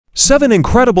7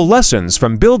 Incredible Lessons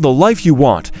from Build the Life You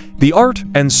Want, The Art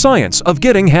and Science of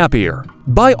Getting Happier,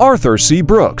 by Arthur C.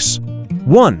 Brooks.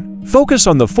 1. Focus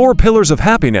on the 4 pillars of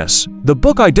happiness. The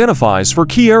book identifies 4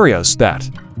 key areas that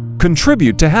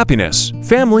contribute to happiness: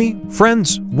 family,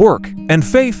 friends, work, and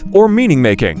faith or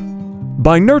meaning-making.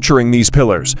 By nurturing these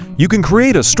pillars, you can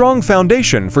create a strong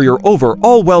foundation for your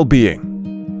overall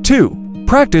well-being. 2.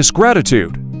 Practice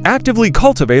gratitude. Actively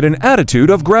cultivate an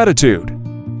attitude of gratitude.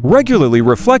 Regularly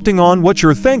reflecting on what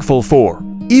you're thankful for,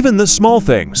 even the small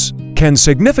things, can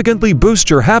significantly boost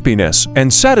your happiness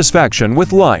and satisfaction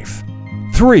with life.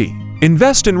 3.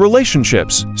 Invest in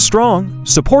relationships. Strong,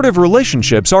 supportive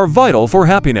relationships are vital for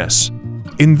happiness.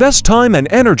 Invest time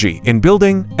and energy in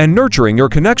building and nurturing your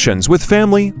connections with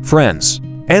family, friends,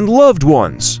 and loved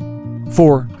ones.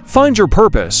 4. Find your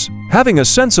purpose. Having a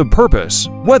sense of purpose,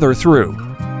 whether through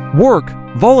work,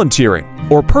 volunteering,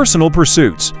 or personal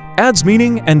pursuits, adds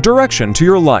meaning and direction to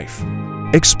your life.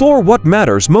 Explore what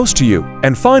matters most to you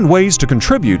and find ways to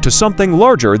contribute to something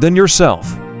larger than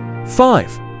yourself.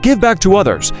 5. Give back to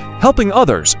others. Helping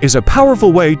others is a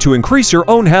powerful way to increase your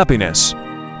own happiness.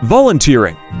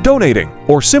 Volunteering, donating,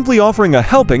 or simply offering a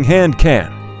helping hand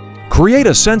can create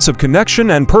a sense of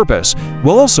connection and purpose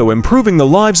while also improving the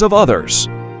lives of others.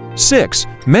 6.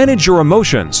 Manage your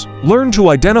emotions. Learn to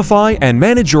identify and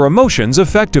manage your emotions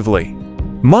effectively.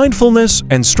 Mindfulness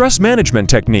and stress management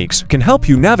techniques can help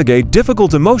you navigate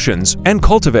difficult emotions and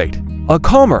cultivate a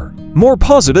calmer, more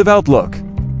positive outlook.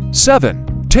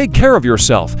 7. Take care of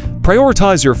yourself.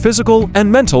 Prioritize your physical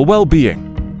and mental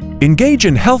well-being. Engage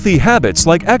in healthy habits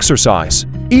like exercise,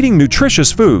 eating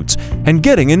nutritious foods, and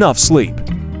getting enough sleep.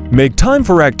 Make time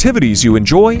for activities you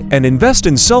enjoy and invest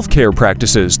in self-care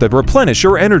practices that replenish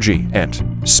your energy and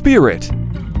spirit.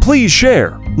 Please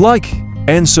share, like,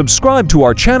 and subscribe to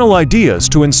our channel Ideas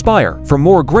to Inspire for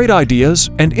more great ideas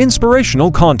and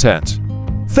inspirational content.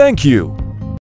 Thank you.